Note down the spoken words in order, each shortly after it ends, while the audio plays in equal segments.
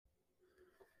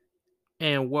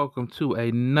and welcome to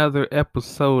another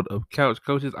episode of Couch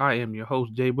Coaches. I am your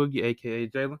host, Jay Boogie, aka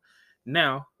Jalen.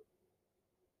 Now,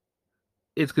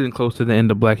 it's getting close to the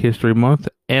end of Black History Month,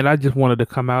 and I just wanted to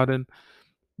come out and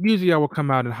usually I will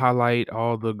come out and highlight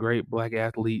all the great black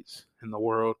athletes in the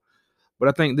world. But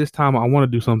I think this time I want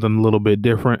to do something a little bit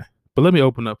different. But let me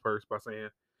open up first by saying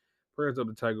prayers up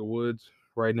to Tiger Woods.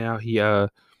 Right now, he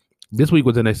this week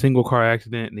was in a single car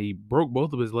accident and he broke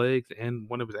both of his legs and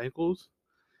one of his ankles.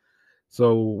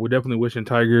 So we're definitely wishing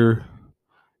Tiger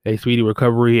a speedy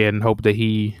recovery and hope that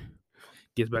he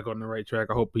gets back on the right track.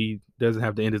 I hope he doesn't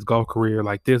have to end his golf career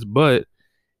like this, but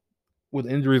with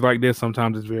injuries like this,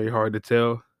 sometimes it's very hard to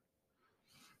tell.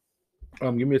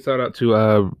 Give me a shout out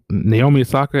to Naomi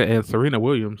Osaka and Serena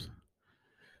Williams.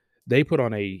 They put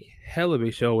on a hell of a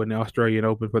show in the Australian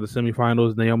Open for the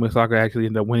semifinals. Naomi Osaka actually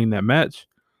ended up winning that match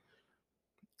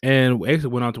and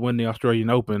actually went on to win the Australian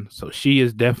Open. So she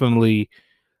is definitely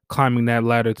climbing that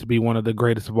ladder to be one of the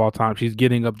greatest of all time. She's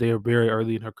getting up there very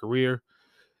early in her career.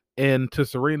 And to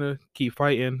Serena, keep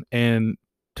fighting. And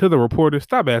to the reporter,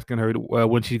 stop asking her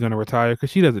when she's going to retire because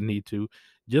she doesn't need to.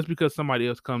 Just because somebody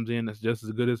else comes in that's just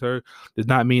as good as her does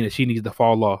not mean that she needs to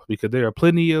fall off, because there are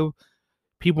plenty of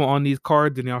people on these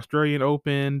cards in the Australian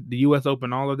Open, the U.S.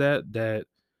 Open, all of that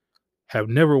have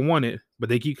never won it, but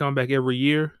they keep coming back every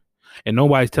year, and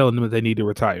nobody's telling them that they need to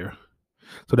retire.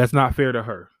 So that's not fair to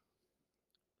her.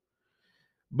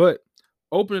 But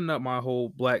opening up my whole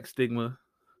black stigma,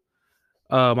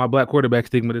 my black quarterback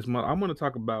stigma this month, I'm going to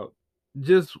talk about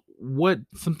just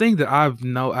some things that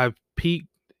I've peaked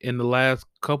in the last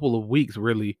couple of weeks,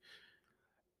 really,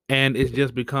 and it's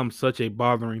just become such a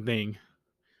bothering thing.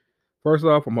 First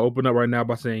off, I'm gonna open up right now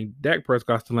by saying Dak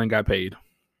Prescott still ain't got paid.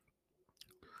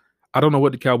 I don't know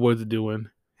what the Cowboys are doing,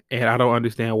 and I don't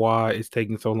understand why it's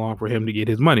taking so long for him to get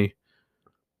his money.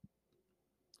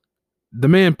 The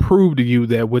man proved to you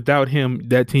that without him,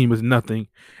 that team is nothing,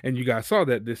 and you guys saw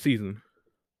that this season.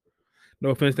 No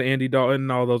offense to Andy Dalton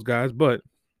and all those guys, but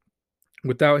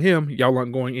without him, y'all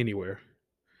aren't going anywhere.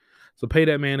 So pay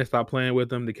that man and stop playing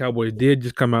with him. The Cowboys did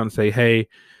just come out and say, "Hey,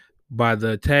 by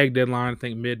the tag deadline, I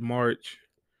think mid-March,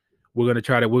 we're gonna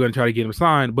try to get him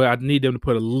signed." But I need them to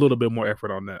put a little bit more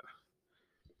effort on that.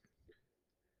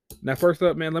 Now, first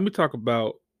up, man, let me talk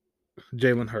about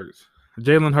Jalen Hurts.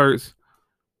 Jalen Hurts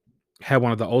had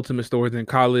one of the ultimate stories in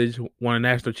college, won a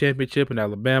national championship in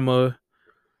Alabama,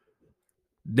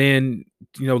 then,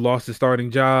 lost his starting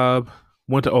job,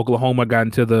 went to Oklahoma, got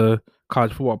into the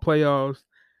college football playoffs,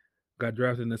 got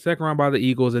drafted in the second round by the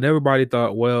Eagles, and everybody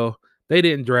thought, well, they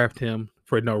didn't draft him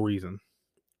for no reason.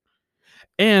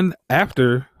 And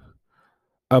after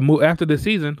the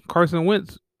season, Carson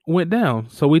Wentz went down.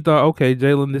 So we thought, okay,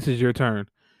 Jalen, this is your turn.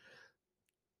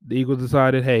 The Eagles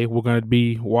decided, hey, we're going to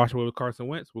be washed away with Carson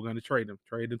Wentz. We're going to trade him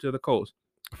to the Colts.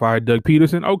 Fired Doug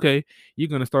Peterson. Okay, you're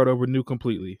going to start over new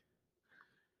completely.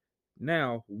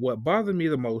 Now, what bothered me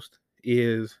the most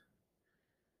is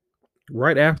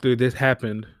right after this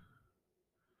happened,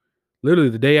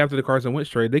 literally the day after the Carson Wentz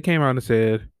trade, they came out and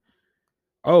said,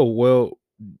 oh, well,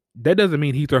 that doesn't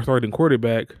mean he's our starting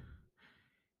quarterback.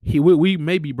 We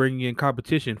may be bringing in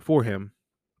competition for him.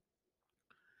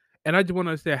 And I just want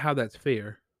to understand how that's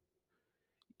fair.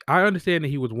 I understand that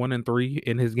he was 1-3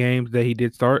 in his games that he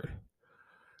did start.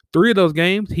 3 of those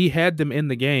games, he had them in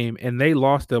the game, and they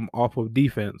lost them off of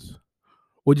defense,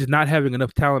 which is not having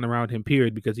enough talent around him,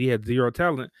 period, because he had zero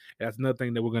talent. That's another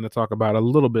thing that we're going to talk about a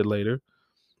little bit later.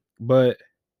 But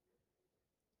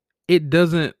it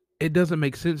doesn't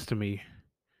make sense to me.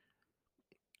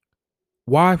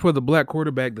 Why, for the black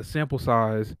quarterback, the sample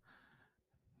size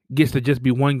gets to just be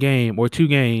 1 game or 2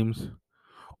 games,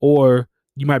 or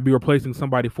you might be replacing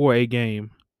somebody for a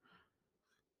game,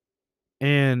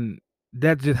 and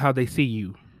that's just how they see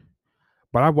you.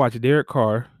 But I've watched Derek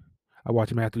Carr, I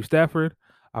watched Matthew Stafford,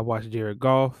 I watched Jared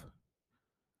Goff,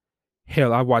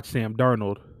 hell, I watched Sam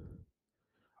Darnold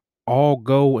all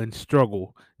go and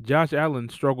struggle. Josh Allen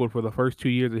struggled for the first 2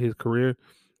 years of his career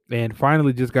and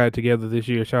finally just got it together this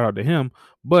year. Shout out to him.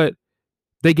 But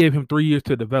they gave him 3 years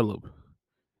to develop.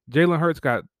 Jalen Hurts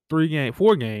got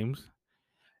 4 games,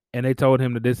 and they told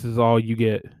him that this is all you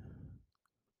get.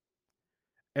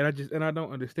 And I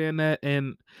don't understand that.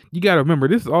 And you got to remember,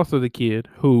 this is also the kid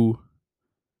who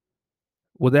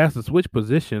was asked to switch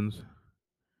positions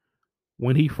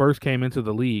when he first came into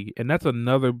the league, and that's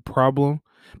another problem,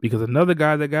 because another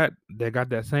guy that got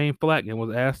that same flack and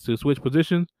was asked to switch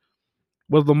positions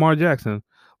was Lamar Jackson.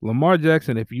 Lamar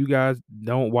Jackson, if you guys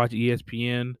don't watch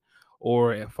ESPN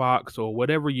or at Fox or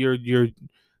whatever your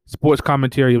sports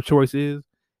commentary of choice is,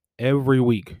 every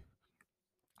week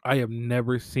I have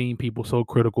never seen people so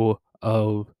critical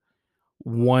of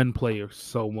one player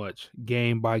so much,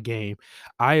 game by game.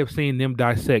 I have seen them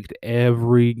dissect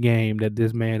every game that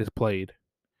this man has played.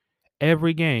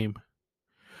 Every game.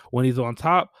 When he's on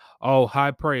top, oh,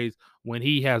 high praise. When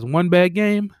he has one bad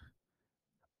game,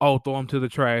 oh, throw him to the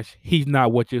trash. He's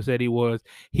not what you said he was.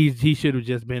 He should have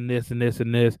just been this and this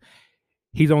and this.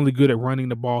 He's only good at running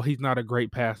the ball. He's not a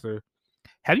great passer.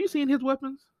 Have you seen his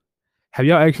weapons? Have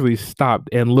y'all actually stopped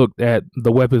and looked at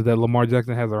the weapons that Lamar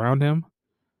Jackson has around him?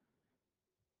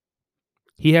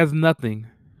 He has nothing.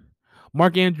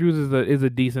 Mark Andrews is a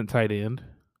decent tight end.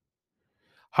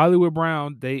 Hollywood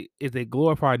Brown, they is a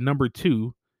glorified number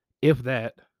 2, if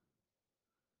that.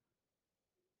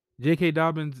 J.K.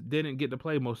 Dobbins didn't get to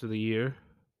play most of the year.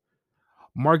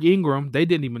 Mark Ingram, they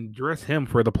didn't even dress him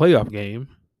for the playoff game.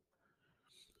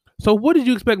 So what did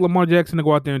you expect Lamar Jackson to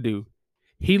go out there and do?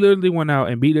 He literally went out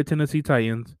and beat the Tennessee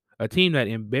Titans, a team that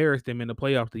embarrassed him in the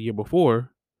playoffs the year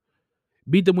before,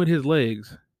 beat them with his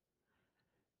legs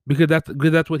because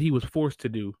that's what he was forced to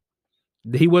do.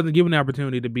 He wasn't given the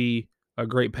opportunity to be a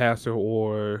great passer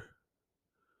or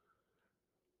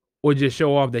just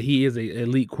show off that he is an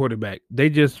elite quarterback. They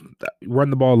just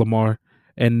run the ball, Lamar,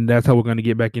 and that's how we're going to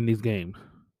get back in these games.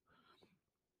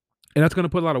 And that's going to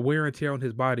put a lot of wear and tear on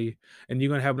his body, and you're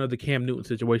going to have another Cam Newton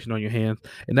situation on your hands,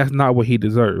 and that's not what he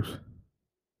deserves.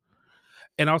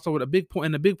 And also, with a big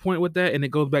point with that, and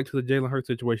it goes back to the Jalen Hurts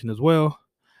situation as well.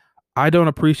 I don't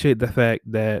appreciate the fact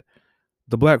that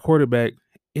the black quarterback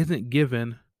isn't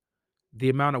given the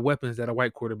amount of weapons that a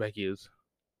white quarterback is.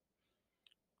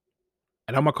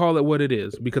 And I'm going to call it what it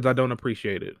is because I don't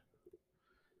appreciate it.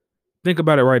 Think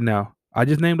about it right now. I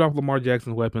just named off Lamar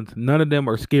Jackson's weapons. None of them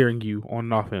are scaring you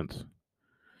on offense.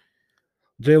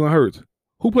 Jalen Hurts,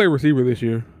 who played receiver this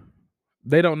year?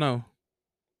 They don't know.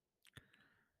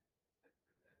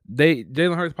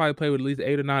 Jalen Hurts probably played with at least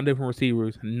 8 or 9 different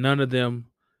receivers. None of them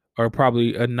are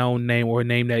probably a known name or a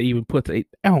name that even puts an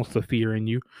ounce of fear in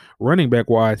you. Running back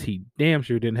wise, he damn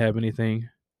sure didn't have anything.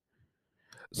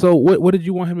 So what did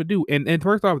you want him to do? And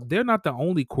first off, they're not the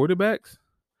only quarterbacks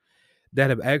that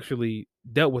have actually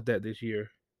dealt with that this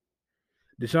year.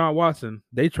 Deshaun Watson,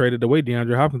 they traded away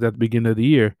DeAndre Hopkins at the beginning of the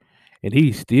year, and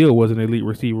he still was an elite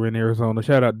receiver in Arizona.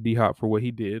 Shout out to D-Hop for what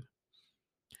he did.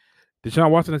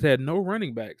 Deshaun Watson has had no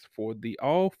running backs for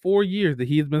all 4 years that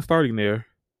he has been starting there.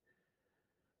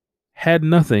 Had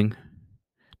nothing.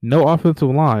 No offensive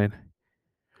line.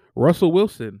 Russell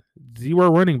Wilson,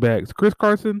 0 running backs. Chris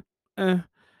Carson,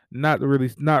 not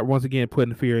once again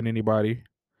putting fear in anybody.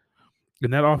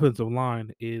 And that offensive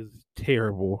line is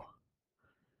terrible.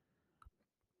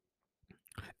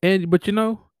 But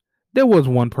there was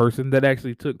one person that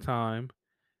actually took time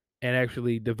and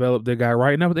actually developed the guy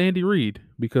right, and that was Andy Reid.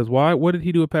 Because why? What did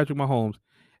he do with Patrick Mahomes?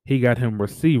 He got him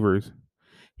receivers.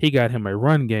 He got him a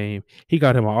run game. He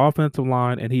got him an offensive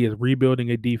line, and he is rebuilding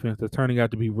a defense that's turning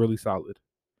out to be really solid.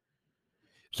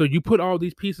 So you put all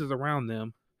these pieces around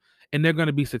them, and they're going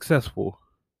to be successful.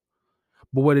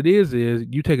 But what it is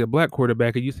you take a black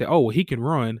quarterback and you say, oh, he can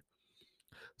run.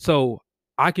 So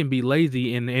I can be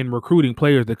lazy in recruiting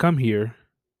players to come here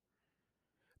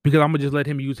because I'm going to just let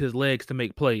him use his legs to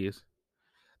make plays.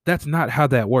 That's not how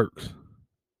that works.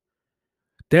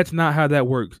 That's not how that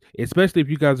works, especially if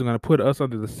you guys are going to put us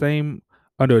under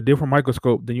a different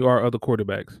microscope than you are other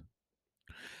quarterbacks.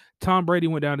 Tom Brady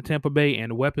went down to Tampa Bay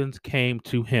and weapons came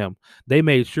to him. They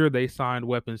made sure they signed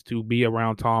weapons to be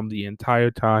around Tom the entire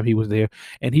time he was there,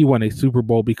 and he won a Super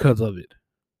Bowl because of it.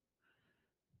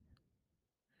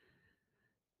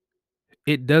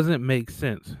 It doesn't make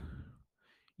sense.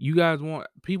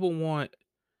 People want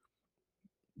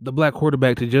the black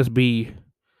quarterback to just be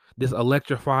this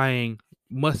electrifying,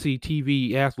 must-see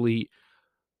TV athlete,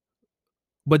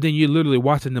 but then you're literally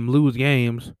watching them lose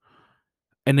games,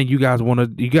 and then you guys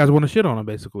want to shit on them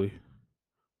basically,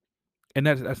 and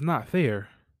that's not fair.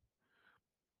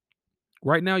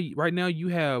 Right now you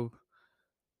have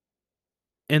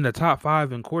in the top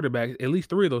 5 in quarterbacks, at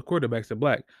least 3 of those quarterbacks are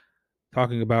black.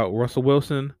 Talking about Russell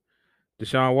Wilson,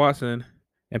 Deshaun Watson,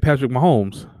 and Patrick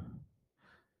Mahomes.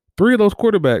 3 of those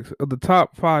quarterbacks are the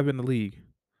top 5 in the league.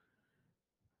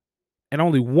 And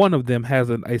only one of them has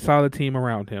a solid team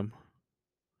around him.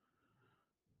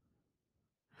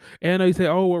 And I know you say,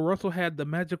 oh, well, Russell had the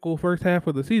magical first half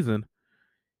of the season.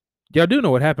 Y'all do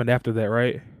know what happened after that,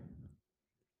 right?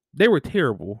 They were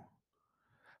terrible.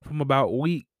 From about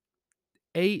week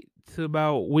 8 to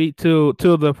about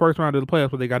till the first round of the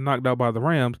playoffs where they got knocked out by the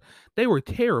Rams, they were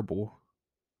terrible.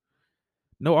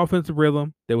 No offensive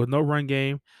rhythm. There was no run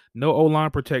game. No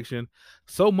O-line protection.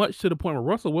 So much to the point where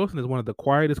Russell Wilson is one of the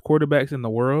quietest quarterbacks in the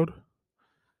world,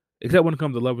 except when it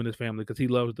comes to loving his family, because he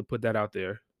loves to put that out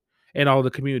there. and all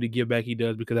the community give back he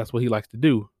does because that's what he likes to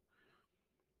do.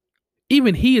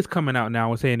 Even he is coming out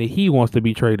now and saying that he wants to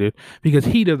be traded because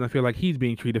he doesn't feel like he's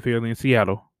being treated fairly in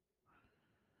Seattle.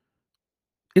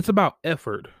 It's about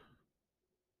effort.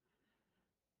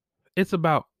 It's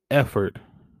about effort.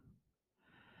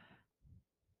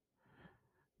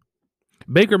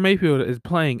 Baker Mayfield is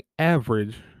playing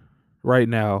average right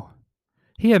now.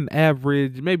 He had an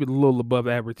average, maybe a little above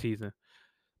average season.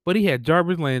 But he had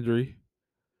Jarvis Landry,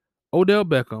 Odell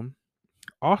Beckham,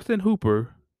 Austin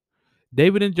Hooper,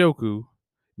 David Njoku,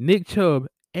 Nick Chubb,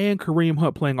 and Kareem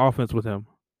Hunt playing offense with him.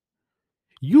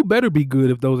 You better be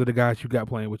good if those are the guys you got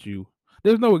playing with you.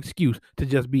 There's no excuse to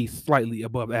just be slightly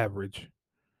above average.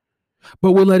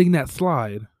 But we're letting that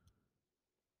slide.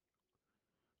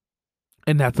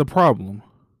 And that's a problem.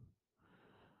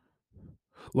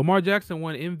 Lamar Jackson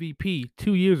won MVP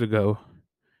 2 years ago.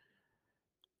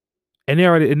 And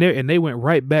they went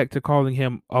right back to calling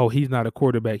him, oh, he's not a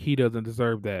quarterback. He doesn't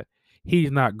deserve that.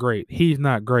 He's not great. He's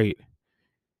not great.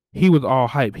 He was all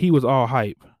hype. He was all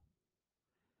hype.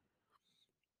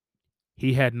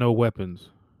 He had no weapons.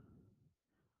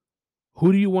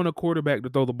 Who do you want a quarterback to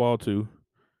throw the ball to?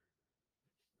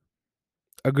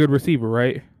 A good receiver,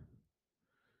 right?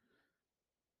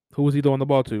 Who was he throwing the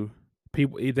ball to?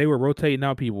 People, they were rotating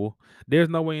out people. There's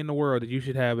no way in the world that you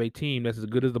should have a team that's as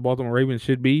good as the Baltimore Ravens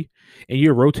should be, and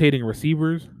you're rotating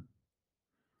receivers,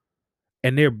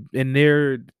 and they're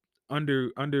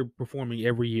underperforming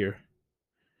every year.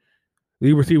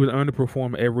 The receivers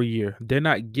underperform every year. They're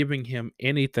not giving him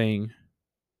anything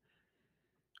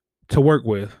to work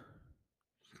with.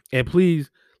 And please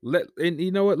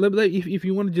you know what? If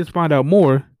you want to just find out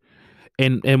more,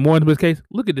 and more in this case,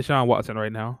 look at Deshaun Watson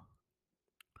right now.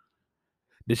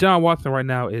 Deshaun Watson right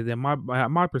now is, in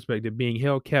my perspective, being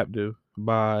held captive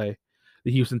by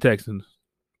the Houston Texans.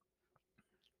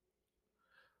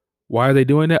 Why are they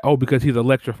doing that? Oh, because he's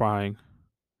electrifying.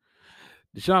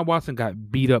 Deshaun Watson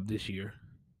got beat up this year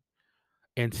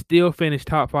and still finished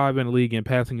top 5 in the league in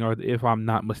passing yards, if I'm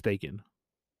not mistaken.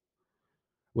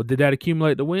 Well, did that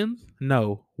accumulate the wins?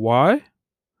 No. Why?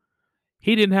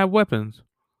 He didn't have weapons.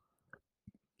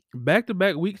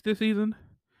 Back-to-back weeks this season,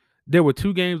 there were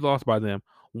 2 games lost by them.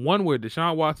 One where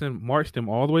Deshaun Watson marched him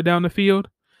all the way down the field,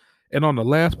 and on the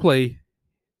last play,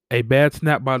 a bad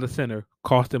snap by the center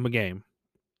cost him a game.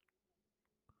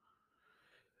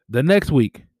 The next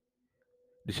week,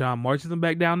 Deshaun marches him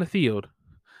back down the field,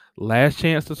 last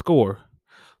chance to score,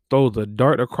 throws a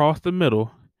dart across the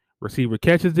middle, receiver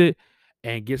catches it,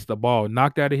 and gets the ball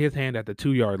knocked out of his hand at the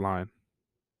 2-yard line.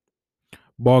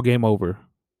 Ball game over.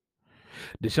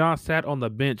 Deshaun sat on the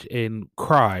bench and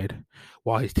cried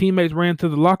while his teammates ran to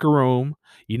the locker room.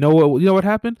 You know what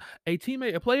happened? A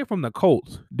player from the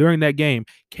Colts during that game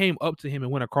came up to him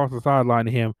and went across the sideline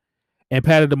to him and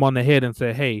patted him on the head and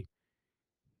said, "Hey,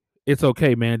 it's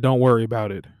okay, man. Don't worry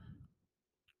about it."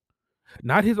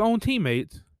 Not his own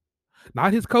teammates,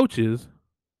 not his coaches,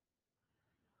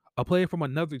 a player from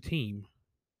another team.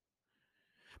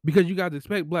 Because you guys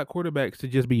expect black quarterbacks to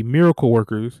just be miracle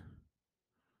workers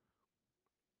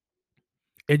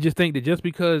and just think that just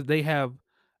because they have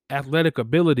athletic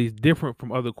abilities different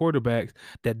from other quarterbacks,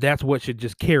 that's what should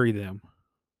just carry them.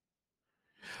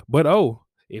 But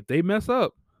if they mess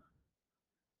up,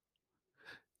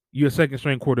 you're a second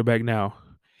string quarterback now.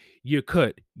 You're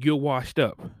cut. You're washed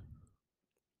up.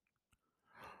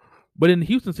 But in the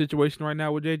Houston situation right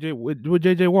now with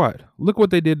JJ Watt, look what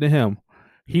they did to him.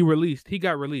 He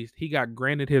got released. He got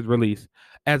granted his release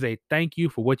as a thank you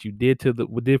for what you did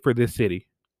for this city.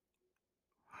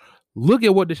 Look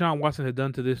at what Deshaun Watson has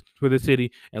done for this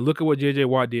city, and look at what JJ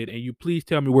Watt did, and you please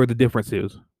tell me where the difference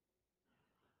is.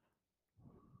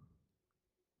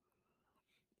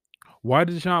 Why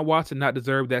does Deshaun Watson not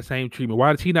deserve that same treatment?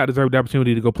 Why does he not deserve the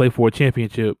opportunity to go play for a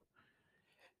championship?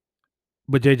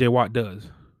 But JJ Watt does.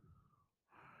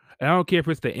 And I don't care if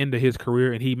it's the end of his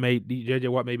career and JJ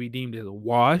Watt may be deemed as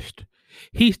washed.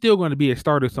 He's still going to be a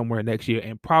starter somewhere next year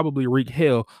and probably wreak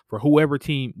hell for whatever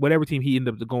team he ends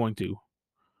up going to.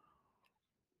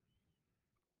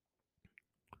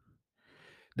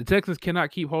 The Texans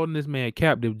cannot keep holding this man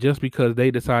captive just because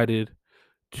they decided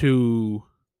to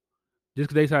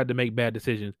make bad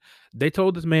decisions. They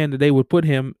told this man that they would put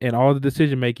him in all the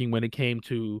decision making when it came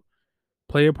to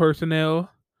player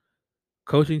personnel,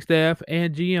 coaching staff,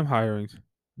 and GM hirings.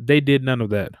 They did none of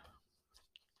that.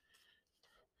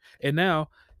 And now,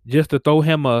 just to throw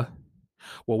him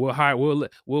we'll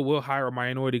hire a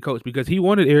minority coach because he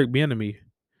wanted Eric Bieniemy,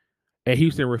 and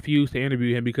Houston refused to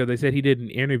interview him because they said he didn't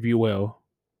interview well.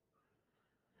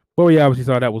 But we obviously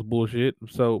saw that was bullshit.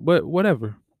 So, but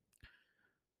whatever.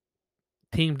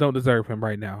 Teams don't deserve him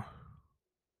right now.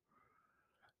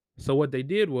 So what they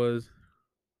did was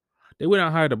they went out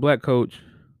and hired a black coach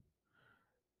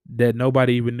that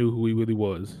nobody even knew who he really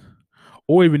was,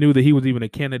 or even knew that he was even a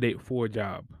candidate for a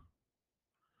job.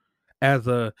 As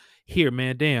a here,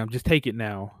 man, damn, just take it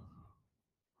now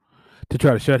to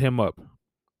try to shut him up.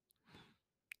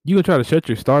 You gonna try to shut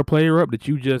your star player up that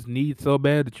you just need so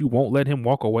bad that you won't let him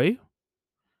walk away?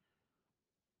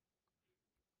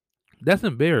 That's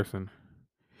embarrassing.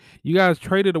 You guys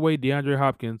traded away DeAndre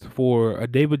Hopkins for a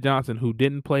David Johnson who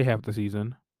didn't play half the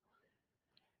season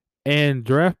and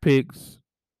draft picks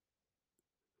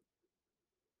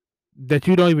that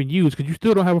you don't even use because you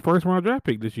still don't have a first round draft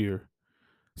pick this year.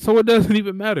 So it doesn't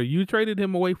even matter. You traded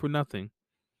him away for nothing.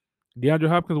 DeAndre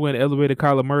Hopkins went and elevated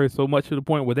Kyler Murray so much to the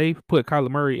point where they put Kyler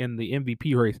Murray in the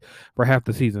MVP race for half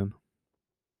the season.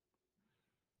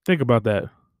 Think about that.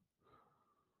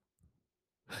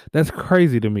 That's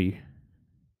crazy to me.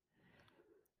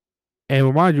 And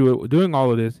remind you, doing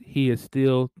all of this, he is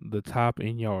still the top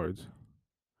in yards.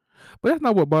 But that's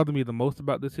not what bothered me the most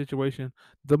about this situation.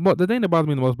 The thing that bothered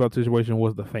me the most about the situation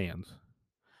was the fans.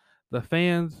 The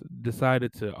fans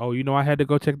decided to, I had to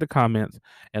go check the comments,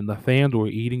 and the fans were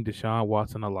eating Deshaun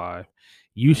Watson alive.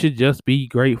 You should just be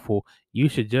grateful. You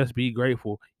should just be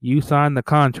grateful. You signed the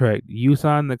contract. You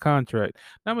signed the contract.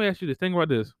 Now, let me ask you this. Think about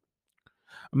this.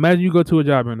 Imagine you go to a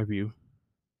job interview.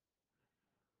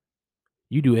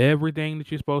 You do everything that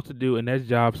you're supposed to do, and that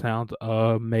job sounds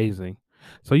amazing.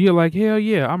 So you're like, hell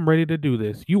yeah, I'm ready to do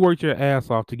this. You worked your ass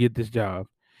off to get this job.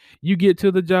 You get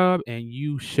to the job and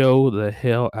you show the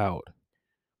hell out.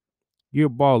 You're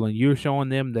balling. You're showing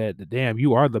them that, damn,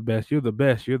 you are the best. You're the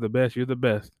best. You're the best. You're the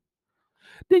best.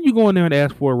 Then you go in there and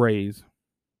ask for a raise.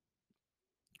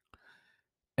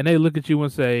 And they look at you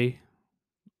and say,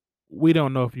 we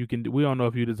don't know if you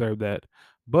deserve that,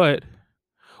 but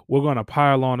we're going to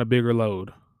pile on a bigger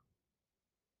load.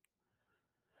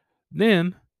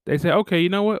 Then they say, okay, you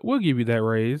know what? We'll give you that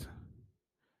raise,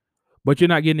 but you're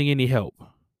not getting any help.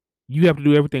 You have to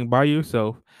do everything by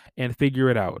yourself and figure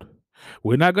it out.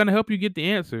 We're not going to help you get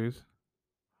the answers.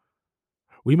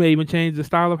 We may even change the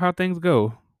style of how things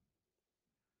go,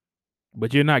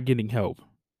 but you're not getting help,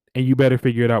 and you better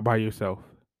figure it out by yourself.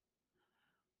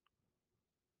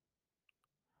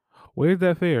 Where's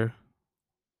that fair?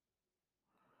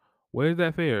 Where's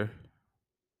that fair?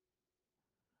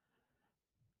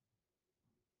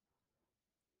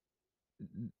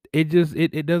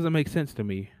 It doesn't make sense to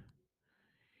me.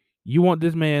 You want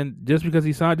this man just because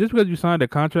you signed a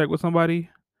contract with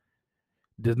somebody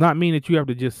does not mean that you have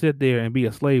to just sit there and be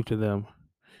a slave to them,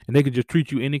 and they can just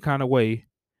treat you any kind of way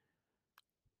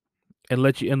and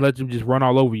let them just run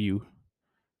all over you,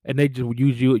 and they just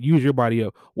use your body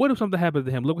up. What if something happens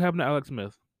to him? Look what happened to Alex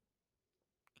Smith.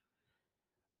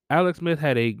 Alex Smith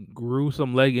had a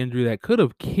gruesome leg injury that could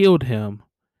have killed him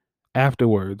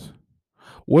afterwards.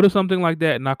 What if something like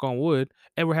that, knock on wood,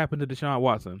 ever happened to Deshaun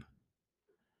Watson?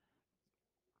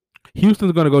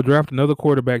 Houston's going to go draft another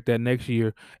quarterback that next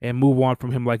year and move on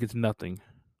from him like it's nothing.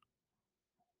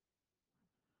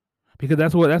 Because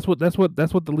that's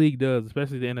what the league does,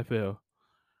 especially the NFL.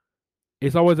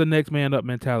 It's always a next man up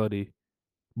mentality.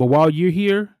 But while you're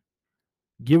here,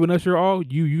 giving us your all,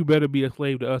 you better be a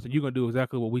slave to us, and you're gonna do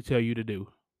exactly what we tell you to do.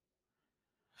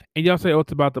 And y'all say, "Oh,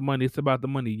 it's about the money. It's about the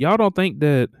money." Y'all don't think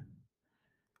that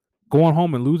going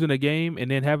home and losing a game, and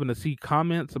then having to see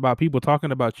comments about people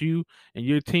talking about you and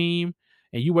your team,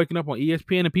 and you waking up on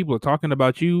ESPN and people are talking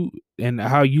about you and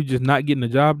how you just not getting the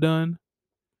job done,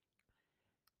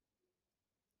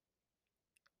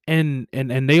 and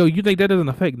they you think that doesn't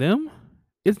affect them?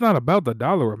 It's not about the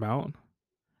dollar amount.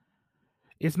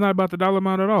 It's not about the dollar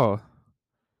amount at all.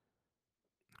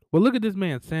 But look at this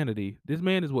man's sanity. This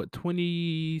man is what,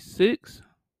 26?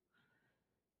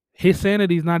 His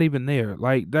sanity's not even there.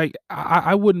 Like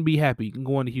I wouldn't be happy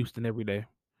going to Houston every day.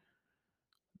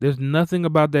 There's nothing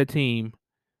about that team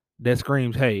that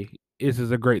screams, "Hey, this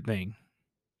is a great thing."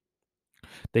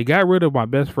 They got rid of my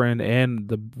best friend and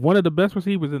the one of the best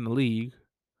receivers in the league,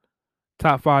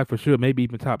 top 5 for sure, maybe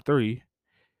even top 3,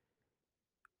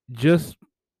 just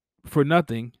for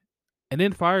nothing, and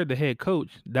then fired the head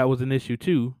coach. That was an issue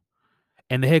too.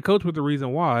 And the head coach was the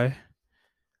reason why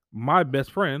my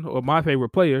best friend or my favorite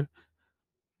player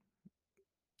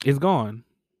is gone.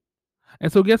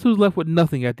 And so guess who's left with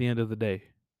nothing at the end of the day?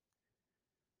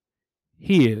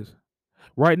 He is.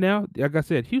 Right now, like I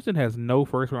said, Houston has no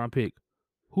first round pick.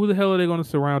 Who the hell are they going to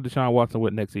surround Deshaun Watson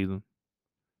with next season?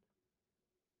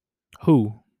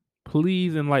 Who?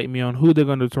 Please enlighten me on who they're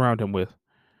going to surround him with.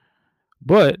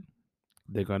 But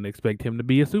they're going to expect him to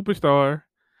be a superstar.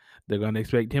 They're going to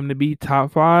expect him to be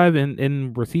top 5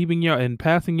 in receiving and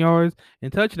passing yards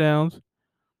and touchdowns.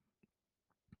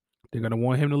 They're going to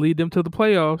want him to lead them to the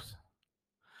playoffs.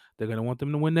 They're going to want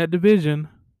them to win that division.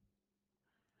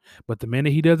 But the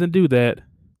minute he doesn't do that,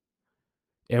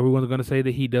 everyone's going to say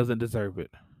that he doesn't deserve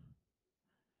it.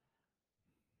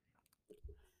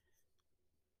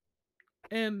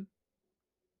 And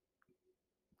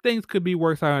things could be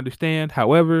worse, I understand.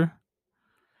 However,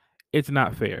 it's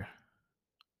not fair.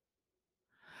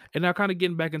 And now, kind of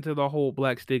getting back into the whole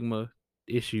black stigma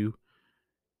issue,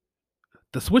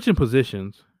 the switching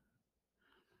positions.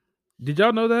 Did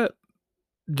y'all know that?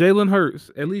 Jalen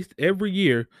Hurts, at least every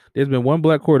year, there's been one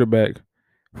black quarterback.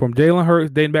 From Jalen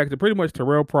Hurts dating back to pretty much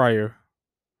Terrell Pryor,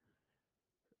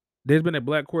 there's been a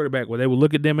black quarterback where they would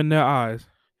look at them in their eyes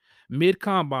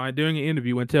mid-combine during an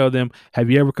interview and tell them, have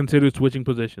you ever considered switching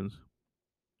positions?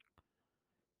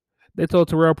 They told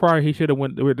Terrell Pryor he should have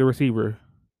went with the receiver.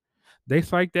 They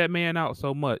psyched that man out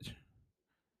so much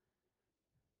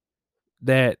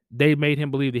that they made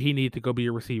him believe that he needed to go be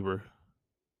a receiver.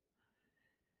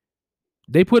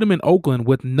 They put him in Oakland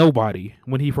with nobody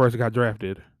when he first got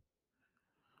drafted.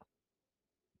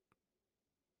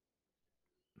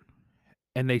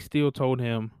 And they still told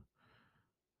him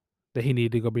that he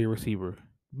needed to go be a receiver.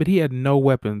 But he had no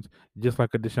weapons, just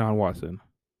like a Deshaun Watson.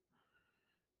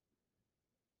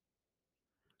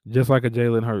 Just like a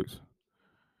Jalen Hurts.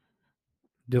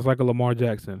 Just like a Lamar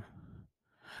Jackson.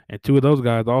 And two of those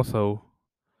guys also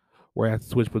were asked to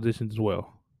switch positions as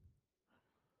well.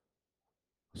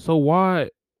 So why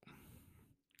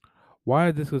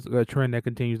is this a trend that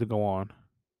continues to go on?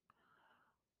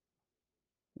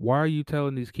 Why are you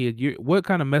telling these kids? What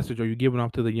kind of message are you giving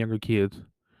off to the younger kids?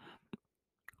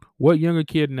 What younger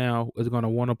kid now is going to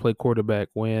want to play quarterback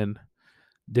when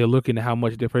they're looking at how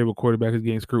much their favorite quarterback is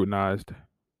getting scrutinized?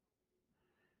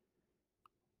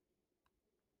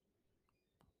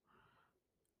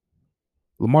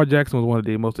 Lamar Jackson was one of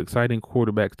the most exciting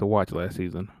quarterbacks to watch last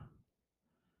season.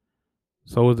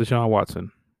 So was Deshaun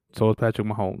Watson. So was Patrick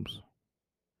Mahomes.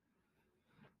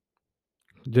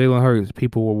 Jalen Hurts,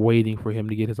 people were waiting for him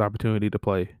to get his opportunity to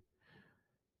play.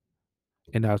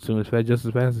 And now, just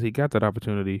as fast as he got that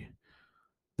opportunity,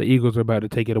 the Eagles are about to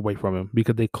take it away from him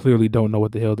because they clearly don't know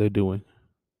what the hell they're doing.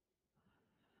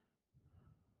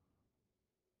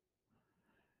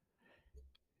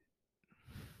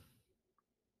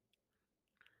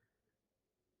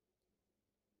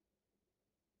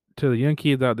 To the young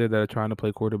kids out there that are trying to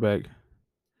play quarterback,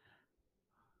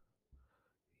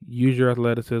 use your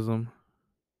athleticism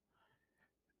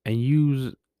and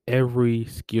use every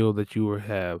skill that you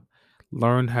have.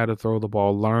 Learn how to throw the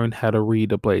ball. Learn how to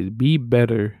read the plays. Be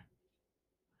better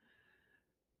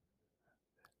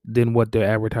than what they're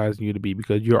advertising you to be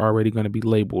because you're already going to be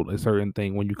labeled a certain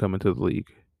thing when you come into the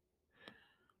league.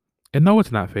 And no,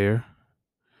 it's not fair.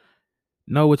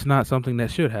 No, it's not something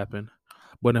that should happen.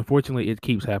 But unfortunately, it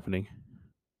keeps happening.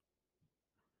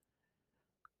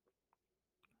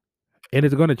 And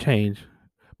it's going to change.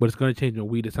 But it's going to change when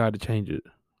we decide to change it.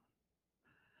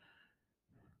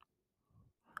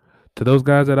 To those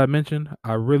guys that I mentioned,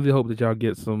 I really hope that y'all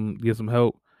get some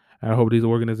help. And I hope these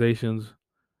organizations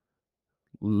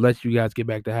let you guys get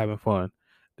back to having fun.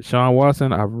 Deshaun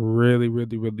Watson, I really,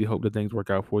 really, really hope that things work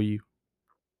out for you.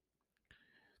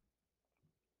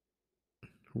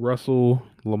 Russell,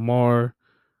 Lamar,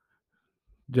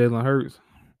 Jalen Hurts,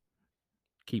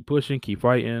 keep pushing, keep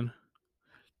fighting,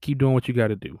 keep doing what you got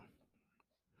to do.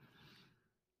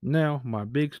 Now, my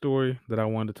big story that I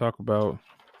wanted to talk about,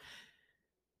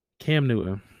 Cam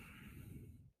Newton.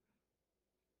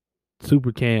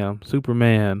 Super Cam,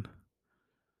 Superman,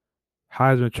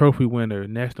 Heisman Trophy winner,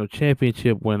 national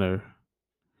championship winner,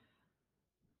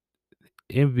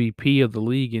 MVP of the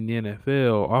league in the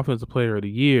NFL, Offensive Player of the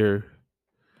Year,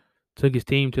 took his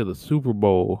team to the Super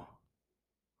Bowl,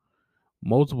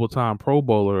 multiple time Pro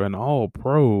Bowler, and All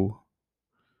Pro,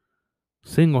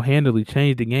 single-handedly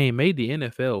changed the game, made the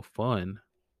NFL fun,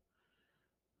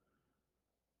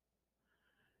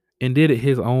 and did it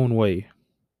his own way.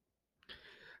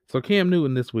 So Cam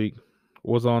Newton this week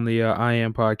was on the I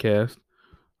Am podcast,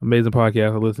 amazing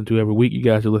podcast I listen to every week. You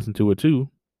guys should listen to it too.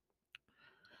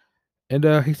 And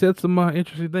he said some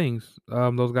interesting things.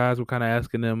 Those guys were kind of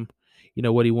asking him,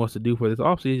 what he wants to do for this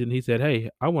offseason. He said, hey,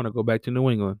 I want to go back to New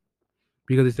England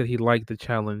because he said he liked the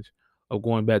challenge of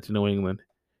going back to New England.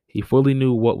 He fully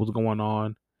knew what was going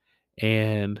on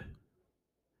and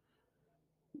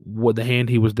what the hand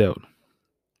he was dealt.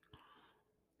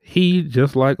 He,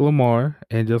 just like Lamar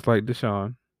and just like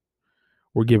Deshaun,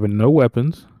 were given no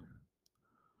weapons.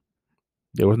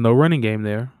 There was no running game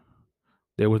there.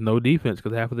 There was no defense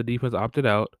because half of the defense opted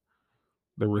out.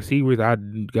 The receivers, I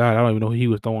don't even know who he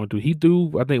was throwing to. He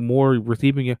threw, I think, more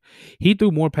receiving. He threw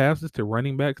more passes to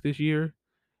running backs this year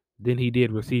than he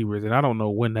did receivers, and I don't know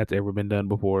when that's ever been done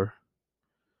before.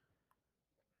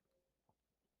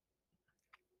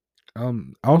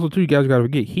 Also, too, you guys got to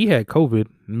forget he had COVID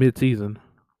mid-season.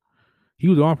 He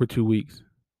was on for 2 weeks,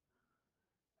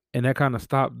 and that kind of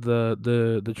stopped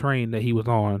the train that he was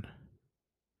on.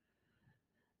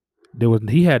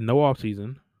 He had no off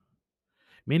season.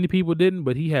 Many people didn't,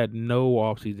 but he had no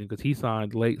off season because he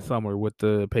signed late summer with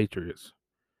the Patriots.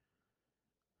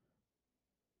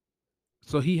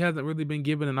 So he hasn't really been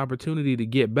given an opportunity to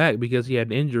get back because he had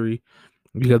an injury.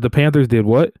 Because the Panthers did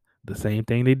what? The same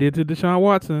thing they did to Deshaun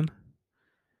Watson.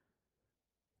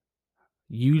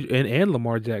 And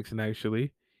Lamar Jackson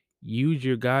actually. Use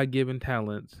your God given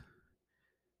talents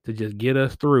to just get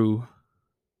us through,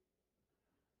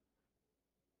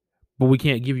 but we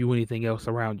can't give you anything else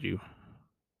around you.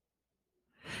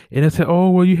 And they said, oh,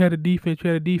 well, you had a defense, you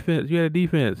had a defense, you had a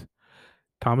defense.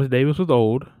 Thomas Davis was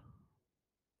old.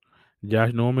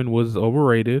 Josh Norman was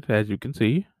overrated, as you can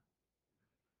see.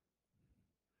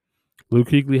 Luke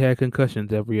Kuechly had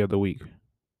concussions every other week.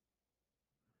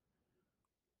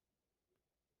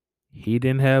 He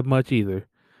didn't have much either.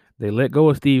 They let go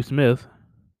of Steve Smith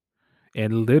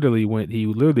and he literally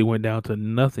went down to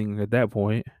nothing at that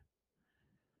point.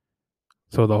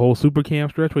 So the whole Super Cam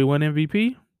stretch where he won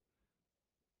MVP,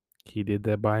 he did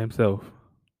that by himself.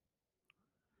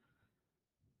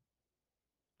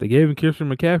 They gave him Christian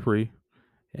McCaffrey,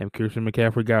 and Christian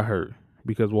McCaffrey got hurt.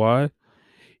 Because why?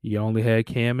 You only had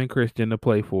Cam and Christian to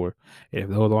play for. If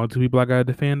those are the only two people I got to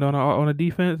defend on a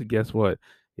defense, guess what?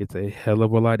 It's a hell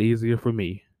of a lot easier for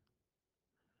me.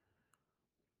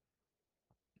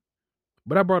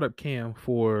 But I brought up Cam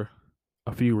for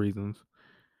a few reasons.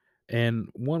 And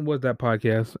one was that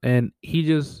podcast. And he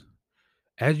just,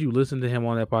 as you listen to him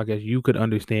on that podcast, you could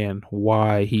understand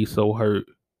why he's so hurt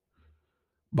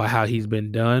by how he's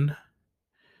been done.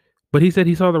 But he said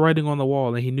he saw the writing on the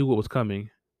wall and he knew what was coming.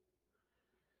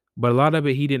 But a lot of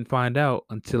it he didn't find out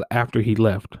until after he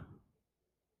left.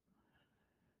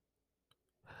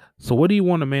 So what do you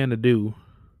want a man to do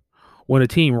when a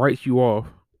team writes you off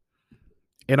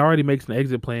and already makes an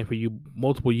exit plan for you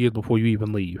multiple years before you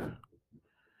even leave?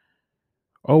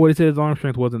 Oh, they said his arm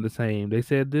strength wasn't the same. They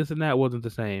said this and that wasn't the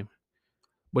same.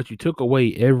 But you took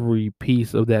away every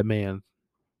piece of that man.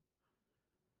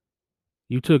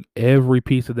 You took every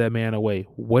piece of that man away.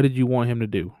 What did you want him to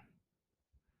do?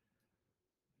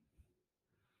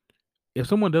 If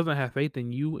someone doesn't have faith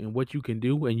in you and what you can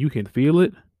do and you can feel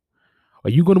it, are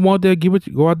you going to want to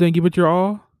go out there and give it your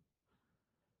all?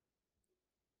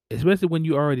 Especially when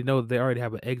you already know that they already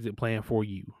have an exit plan for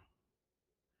you.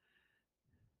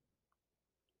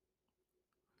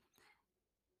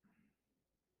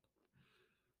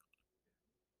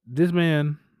 This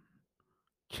man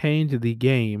changed the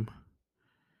game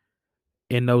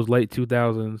in those late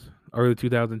 2000s, early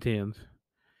 2010s.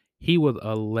 He was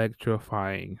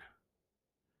electrifying.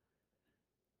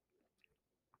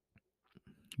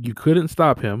 You couldn't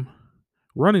stop him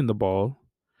running the ball.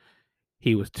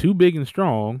 He was too big and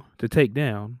strong to take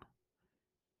down.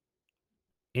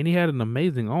 And he had an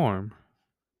amazing arm.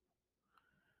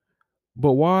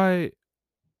 But why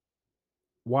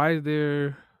is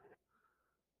there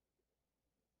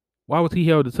why was he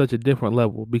held at such a different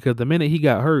level? Because the minute he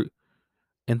got hurt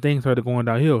and things started going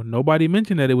downhill, nobody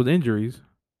mentioned that it was injuries.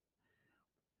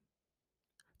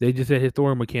 They just said his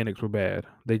throwing mechanics were bad.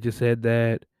 They just said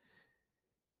that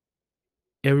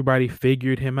everybody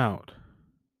figured him out.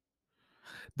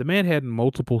 The man had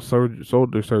multiple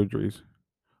shoulder surgeries.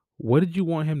 What did you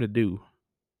want him to do?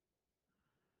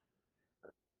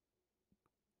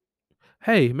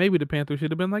 Hey, maybe the Panthers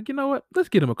should have been like, you know what? Let's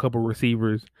get him a couple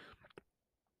receivers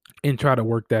and try to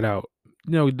work that out.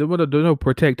 They'll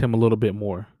protect him a little bit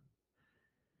more.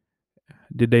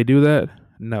 Did they do that?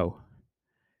 No.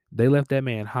 They left that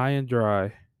man high and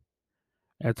dry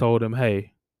and told him,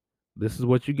 hey, this is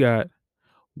what you got.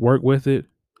 Work with it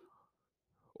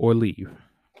or leave.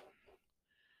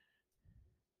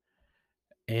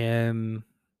 And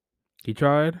he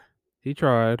tried. He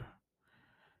tried.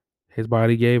 His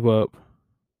body gave up.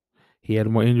 He had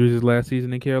more injuries his last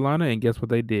season in Carolina, and guess what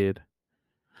they did?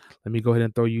 Let me go ahead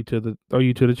and throw you to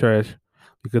the trash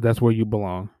because that's where you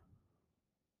belong.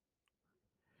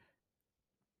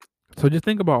 So just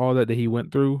think about all that he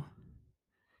went through,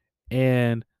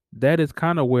 and that is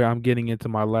kind of where I'm getting into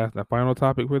my last and final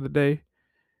topic for the day,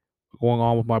 going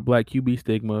on with my black QB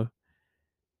stigma.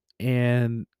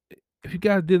 And if you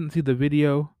guys didn't see the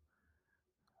video,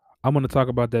 I'm going to talk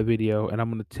about that video, and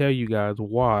I'm going to tell you guys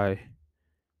why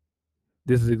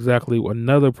This is exactly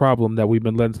another problem that we've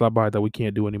been letting slide by that we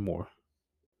can't do anymore.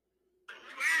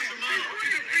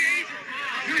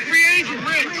 You free agent,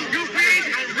 Rich. You free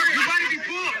agent. You about to be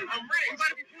full. I'm Rich. You about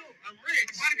to be full. I'm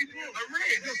Rich. You about to be full. I'm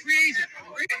Rich. You're a free agent.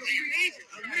 I'm Rich.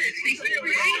 I'm Rich. He's still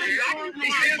free agent.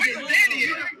 He's still what's your dad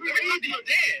here? Let me talk to your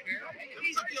dad. Let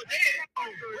me talk to your dad.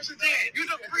 What's your dad?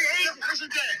 You're the free agent. What's your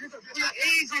dad? You're the free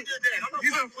agent.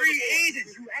 You're the free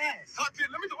agent. You ass. Talk to.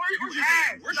 Let me. Where's your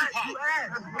dad? Where's your pop? You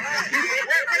ass.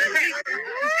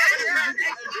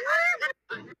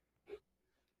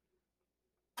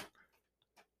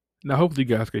 Now, hopefully,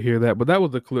 you guys could hear that, but that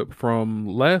was a clip from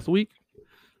last week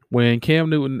when Cam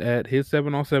Newton at his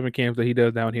 7-on-7 camps that he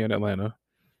does down here in Atlanta.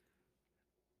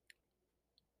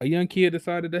 A young kid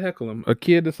decided to heckle him. A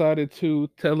kid decided to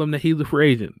tell him that he's a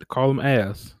free agent, to call him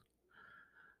ass.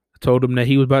 Told him that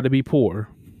he was about to be poor.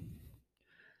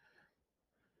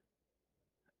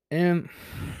 And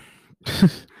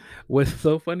what's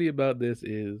so funny about this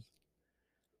is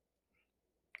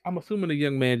I'm assuming the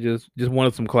young man just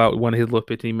wanted some clout, wanted his little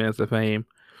 15 minutes of fame.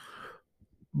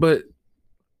 But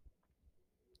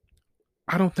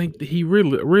I don't think that he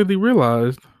really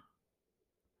realized,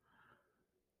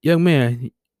 young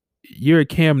man, you're at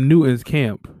Cam Newton's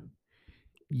camp.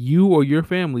 You or your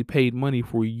family paid money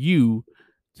for you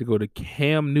to go to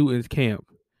Cam Newton's camp,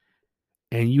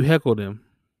 and you heckled him.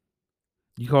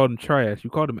 You called him trash. You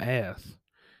called him ass.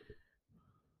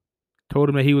 Told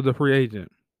him that he was a free agent.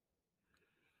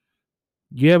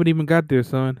 You haven't even got there,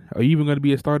 son. Are you even going to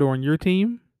be a starter on your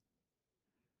team?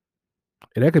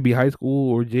 And that could be high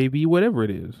school or JV, whatever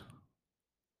it is.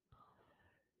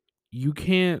 You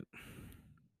can't.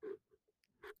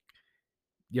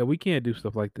 Yeah, we can't do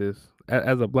stuff like this.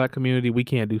 As a black community, we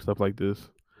can't do stuff like this.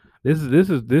 This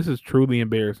is truly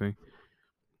embarrassing.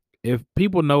 If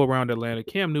people know around Atlanta,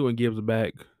 Cam Newton gives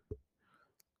back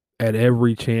at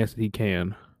every chance that he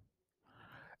can.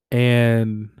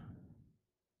 And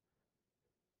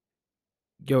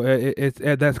yo,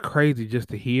 that's crazy just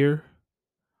to hear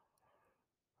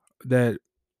that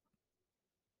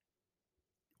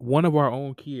one of our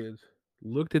own kids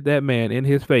looked at that man in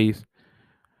his face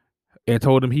and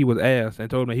told him he was ass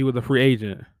and told him he was a free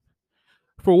agent.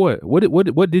 For what?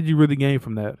 What did you really gain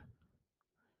from that?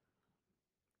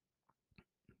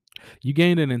 You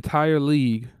gained an entire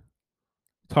league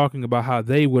talking about how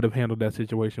they would have handled that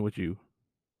situation with you.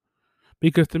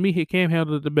 Because to me, Cam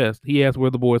handled it the best. He asked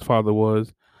where the boy's father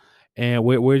was and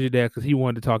where's your dad, because he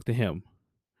wanted to talk to him.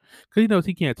 Because he knows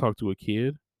he can't talk to a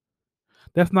kid.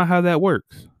 That's not how that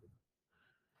works.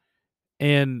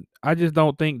 And I just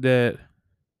don't think that.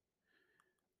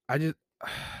 I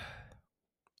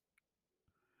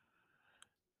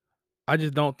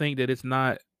just don't think that it's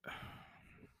not.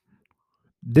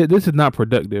 This is not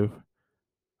productive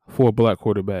for a black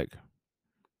quarterback.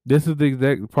 This is the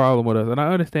exact problem with us. And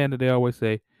I understand that they always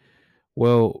say,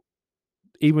 well,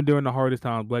 even during the hardest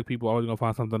times, black people are always going to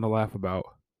find something to laugh about.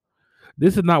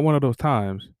 This is not one of those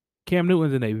times. Cam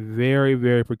Newton's in a very,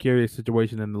 very precarious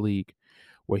situation in the league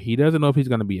where he doesn't know if he's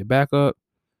going to be a backup,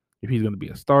 if he's going to be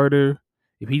a starter,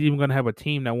 if he's even going to have a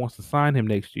team that wants to sign him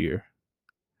next year.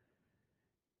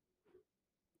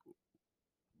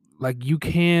 Like, you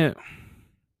can't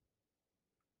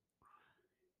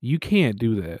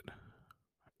do that.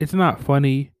 It's not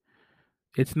funny.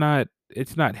 It's not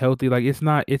healthy. Like, it's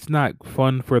not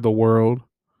fun for the world.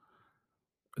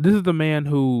 This is the man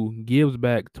who gives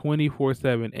back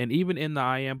 24/7, and even in the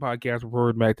I Am podcast,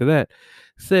 referred back to that,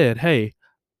 said, hey,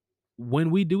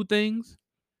 when we do things,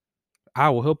 I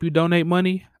will help you donate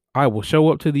money. I will show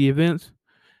up to the events,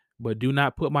 but do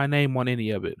not put my name on any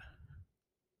of it.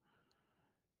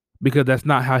 Because that's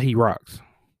not how he rocks.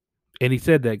 And he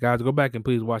said that, guys. Go back and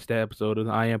please watch that episode of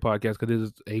the I Am podcast because this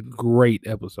is a great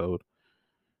episode.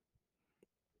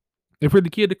 And for the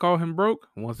kid to call him broke,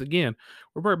 once again,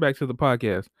 revert back to the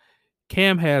podcast.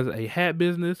 Cam has a hat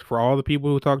business for all the people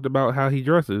who talked about how he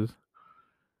dresses.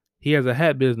 He has a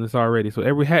hat business already. So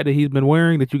every hat that he's been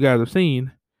wearing that you guys have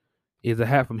seen is a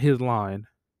hat from his line.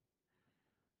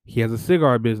 He has a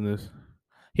cigar business.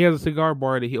 He has a cigar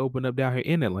bar that he opened up down here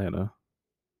in Atlanta.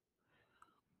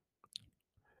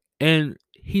 And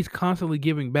he's constantly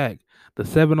giving back. The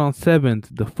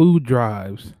 7-on-7s, the food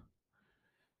drives,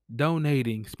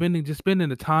 donating, spending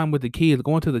the time with the kids,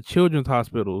 going to the children's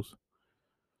hospitals.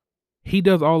 He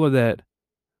does all of that,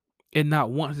 and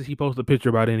not once does he post a picture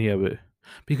about any of it,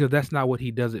 because that's not what he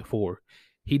does it for.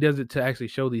 He does it to actually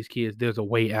show these kids there's a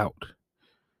way out.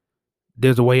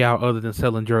 There's a way out other than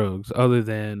selling drugs, other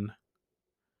than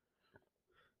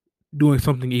doing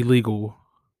something illegal.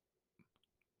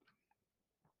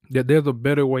 That there's a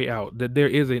better way out. That there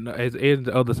is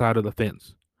the other side of the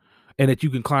fence. and that you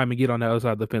can climb and get on the other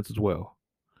side of the fence as well.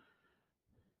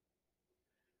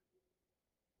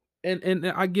 And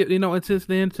I get, and since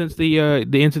then, since the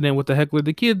incident with the heckler,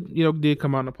 the kid, did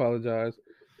come out and apologize.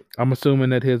 I'm assuming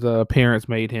that his parents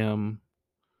made him,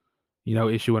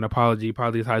 issue an apology,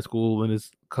 probably his high school and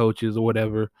his coaches or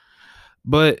whatever.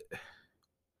 But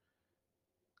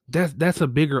that's a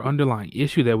bigger underlying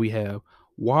issue that we have.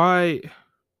 Why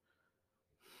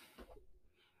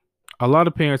a lot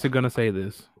of parents are gonna say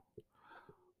this.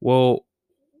 Well,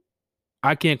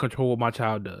 I can't control what my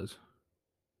child does.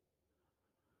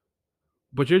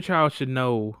 But your child should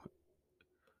know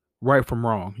right from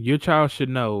wrong. Your child should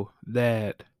know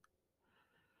that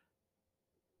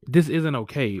this isn't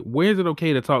okay. Where is it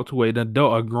okay to talk to an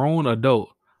adult, a grown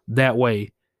adult, that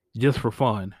way, just for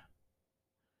fun,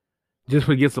 just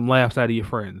to get some laughs out of your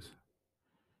friends?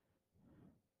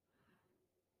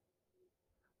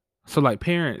 So, like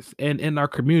parents and in our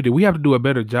community, we have to do a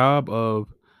better job of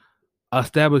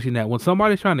establishing that when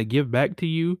somebody's trying to give back to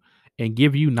you and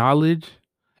give you knowledge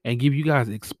and give you guys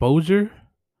exposure,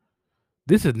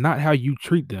 this is not how you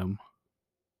treat them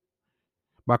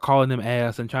by calling them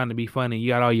ass and trying to be funny. You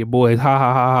got all your boys, ha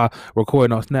ha ha ha,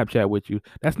 recording on Snapchat with you.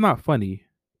 That's not funny.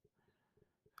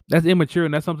 That's immature,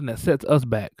 and that's something that sets us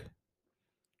back.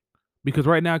 Because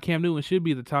right now, Cam Newton should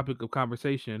be the topic of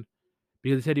conversation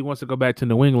because he said he wants to go back to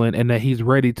New England and that he's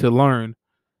ready to learn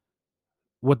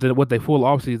what the full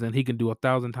offseason he can do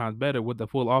 1,000 times better with the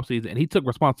full offseason. And he took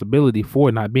responsibility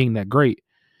for not being that great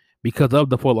because of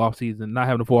the full offseason, not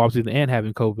having the full offseason and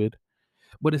having COVID.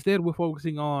 But instead, we're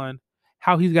focusing on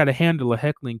how he's got to handle a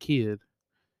heckling kid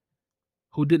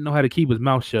who didn't know how to keep his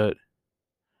mouth shut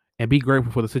and be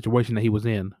grateful for the situation that he was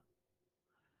in.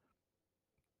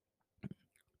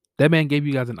 That man gave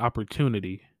you guys an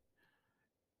opportunity,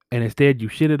 and instead you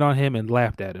shitted on him and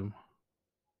laughed at him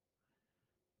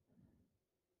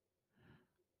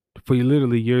for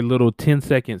literally your little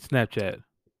 10-second Snapchat.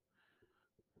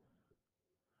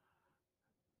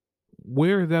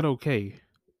 Where is that okay?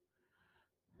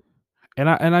 And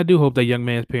I do hope that young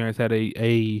man's parents had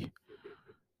a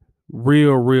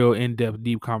real in-depth,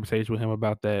 deep conversation with him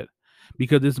about that,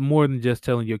 because it's more than just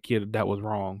telling your kid that was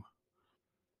wrong.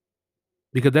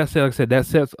 Because that's, like I said, that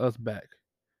sets us back.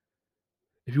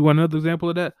 If you want another example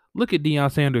of that, look at Deion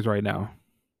Sanders right now.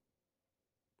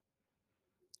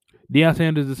 Deion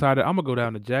Sanders decided, I'm gonna go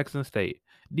down to Jackson State.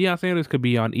 Deion Sanders could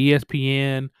be on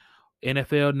ESPN,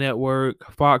 NFL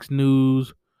Network, Fox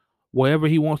News, wherever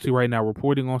he wants to right now,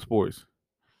 reporting on sports.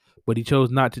 But he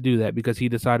chose not to do that because he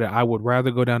decided, I would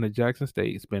rather go down to Jackson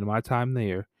State, spend my time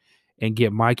there, and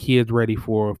get my kids ready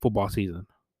for football season.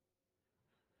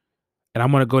 And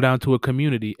I'm gonna go down to a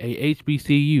community, a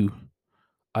HBCU,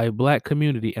 a black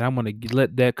community, and I'm gonna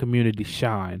let that community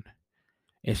shine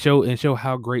and show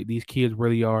how great these kids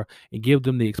really are and give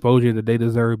them the exposure that they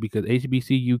deserve, because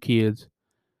HBCU kids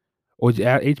or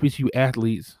HBCU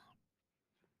athletes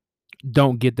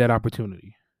don't get that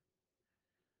opportunity.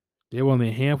 There were only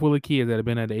a handful of kids that have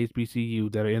been at the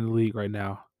HBCU that are in the league right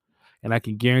now. And I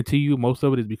can guarantee you most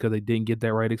of it is because they didn't get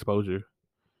that right exposure.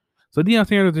 So Deion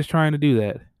Sanders is trying to do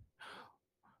that.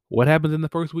 What happens in the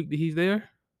first week that he's there?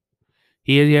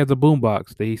 He has a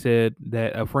boombox that he said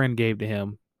that a friend gave to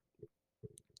him.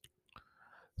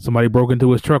 Somebody broke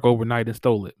into his truck overnight and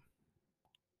stole it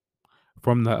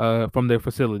from their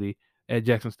facility at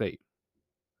Jackson State.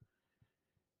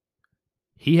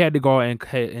 He had to go and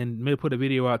put a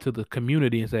video out to the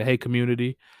community and say, "Hey,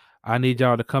 community, I need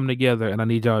y'all to come together and I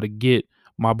need y'all to get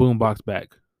my boombox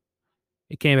back."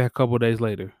 It came back a couple of days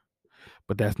later,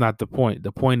 but that's not the point.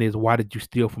 The point is, why did you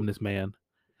steal from this man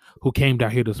who came down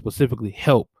here to specifically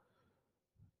help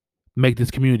make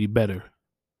this community better?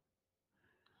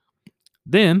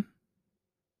 Then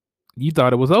you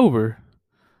thought it was over.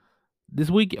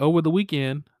 Over the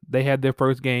weekend, they had their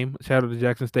first game. Shout out to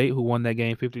Jackson State, who won that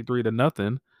game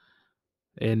 53-0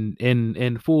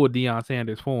 in full Deion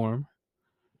Sanders form.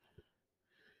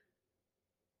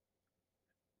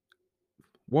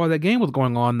 While that game was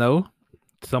going on, though,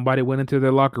 somebody went into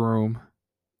their locker room,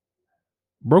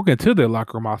 broke into their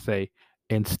locker room, I'll say,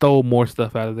 and stole more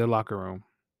stuff out of their locker room.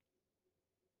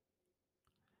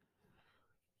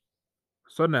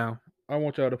 So now, I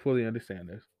want y'all to fully understand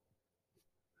this.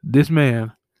 This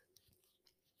man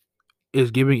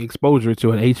is giving exposure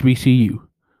to an HBCU,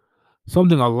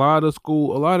 something a lot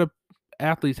of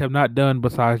athletes have not done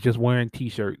besides just wearing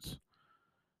T-shirts.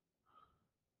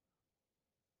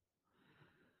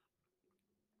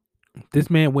 This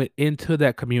man went into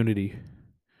that community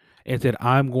and said,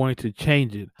 I'm going to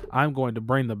change it. I'm going to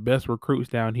bring the best recruits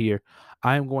down here.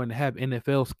 I'm going to have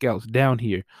NFL scouts down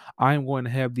here. I'm going to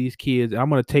have these kids, I'm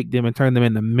going to take them and turn them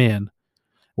into men,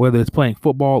 whether it's playing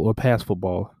football or past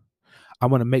football. I'm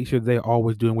going to make sure they're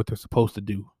always doing what they're supposed to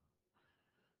do.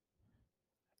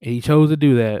 And he chose to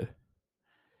do that,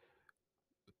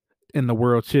 and the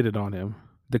world shitted on him.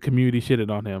 The community shitted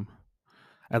on him.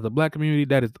 As a black community,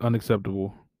 that is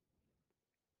unacceptable.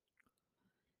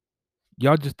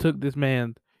 Y'all just took this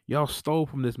man, y'all stole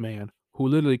from this man who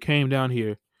literally came down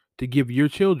here to give your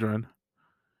children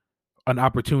an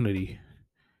opportunity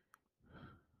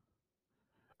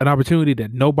that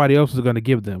nobody else is going to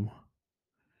give them.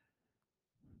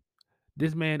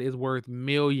 This man is worth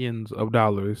millions of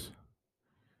dollars.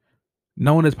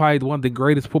 Known as probably one of the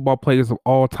greatest football players of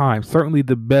all time, certainly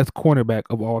the best cornerback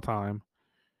of all time.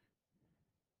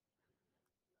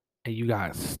 And you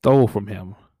guys stole from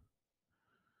him.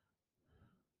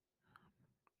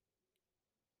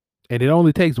 And it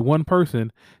only takes one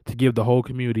person to give the whole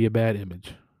community a bad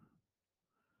image.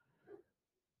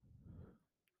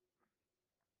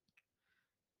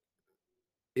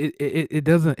 It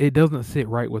doesn't sit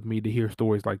right with me to hear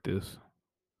stories like this.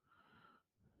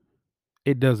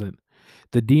 It doesn't.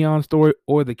 The Deion story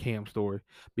or the Cam story.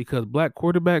 Because black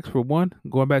quarterbacks, for one,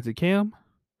 going back to Cam,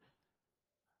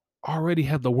 already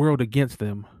have the world against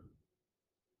them.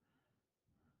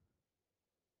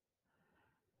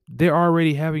 They're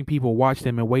already having people watch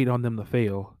them and wait on them to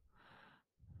fail.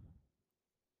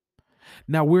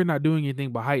 Now, we're not doing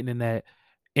anything but heightening that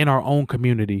in our own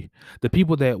community. The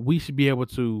people that we should be able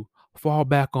to fall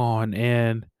back on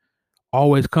and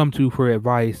always come to for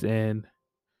advice and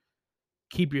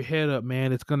keep your head up,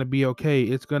 man. It's going to be okay.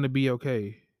 It's going to be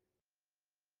okay.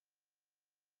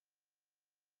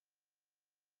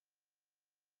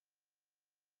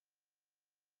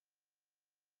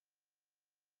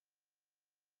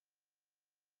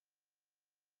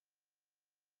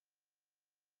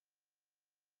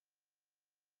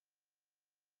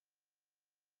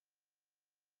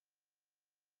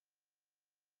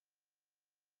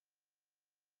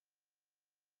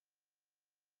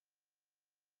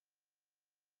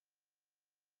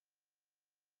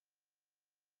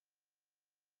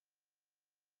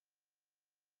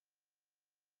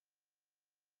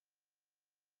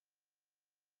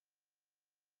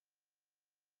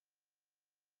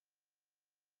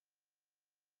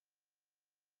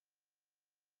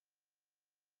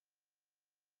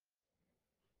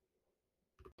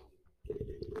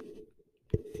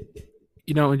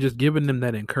 And just giving them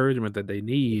that encouragement that they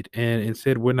need. And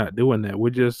instead, we're not doing that. We're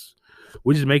just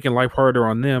making life harder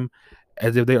on them,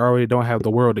 as if they already don't have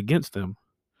the world against them.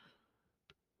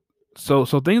 So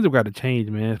things have got to change,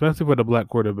 man. Especially for the black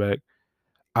quarterback.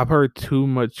 I've heard too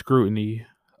much scrutiny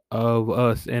of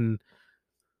us and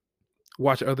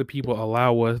watch other people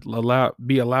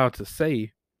be allowed to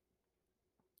say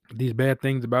these bad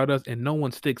things about us, and no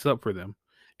one sticks up for them.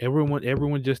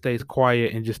 Everyone just stays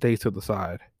quiet and just stays to the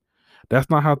side. That's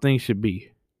not how things should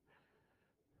be.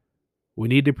 We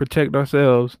need to protect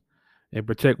ourselves and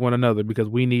protect one another because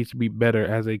we need to be better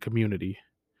as a community.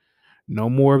 No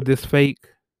more of this fake.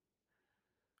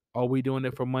 Are we doing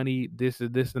it for money? This is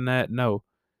this and that. No.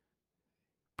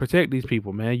 Protect these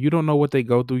people, man. You don't know what they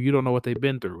go through. You don't know what they've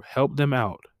been through. Help them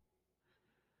out.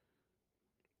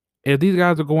 If these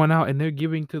guys are going out and they're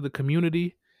giving to the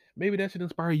community, maybe that should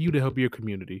inspire you to help your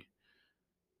community.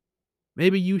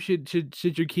 Maybe you should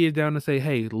sit your kids down and say,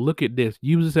 "Hey, look at this.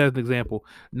 Use this as an example.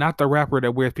 Not the rapper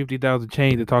that wears 50,000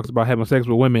 chains that talks about having sex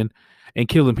with women and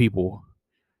killing people.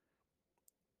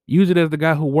 Use it as the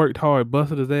guy who worked hard,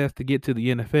 busted his ass to get to the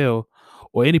NFL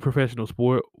or any professional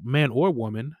sport, man or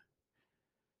woman.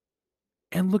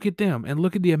 And look at them and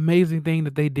look at the amazing thing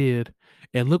that they did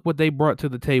and look what they brought to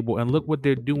the table and look what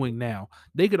they're doing now.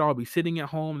 They could all be sitting at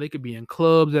home, they could be in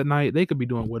clubs at night, they could be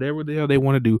doing whatever the hell they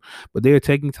want to do, but they're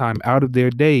taking time out of their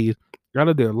days, out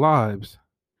of their lives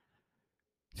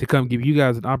to come give you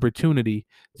guys an opportunity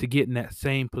to get in that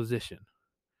same position.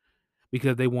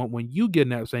 Because they want, when you get in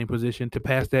that same position, to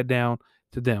pass that down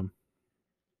to them.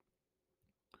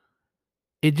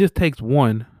 It just takes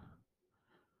one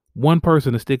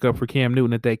person to stick up for Cam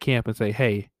Newton at that camp and say,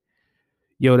 "Hey,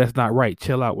 yo, that's not right.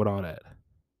 Chill out with all that."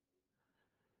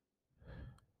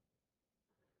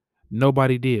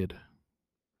 Nobody did.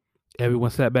 Everyone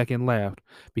sat back and laughed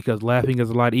because laughing is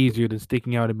a lot easier than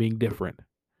sticking out and being different.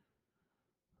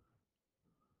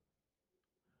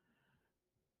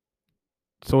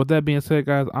 So with that being said,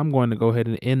 guys, I'm going to go ahead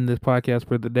and end this podcast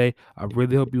for the day. I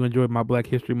really hope you enjoyed my Black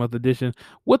History Month edition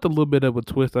with a little bit of a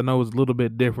twist. I know it's a little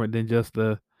bit different than just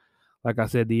the like I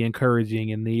said, the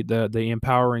encouraging and the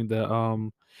empowering,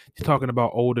 just talking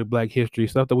about older Black history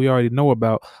stuff that we already know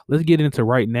about. Let's get into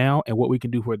right now and what we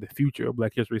can do for the future of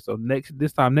Black history. So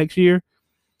this time next year,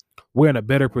 we're in a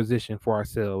better position for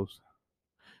ourselves.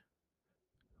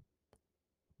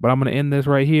 But I'm gonna end this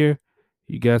right here.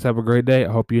 You guys have a great day.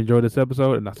 I hope you enjoyed this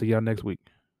episode, and I'll see y'all next week.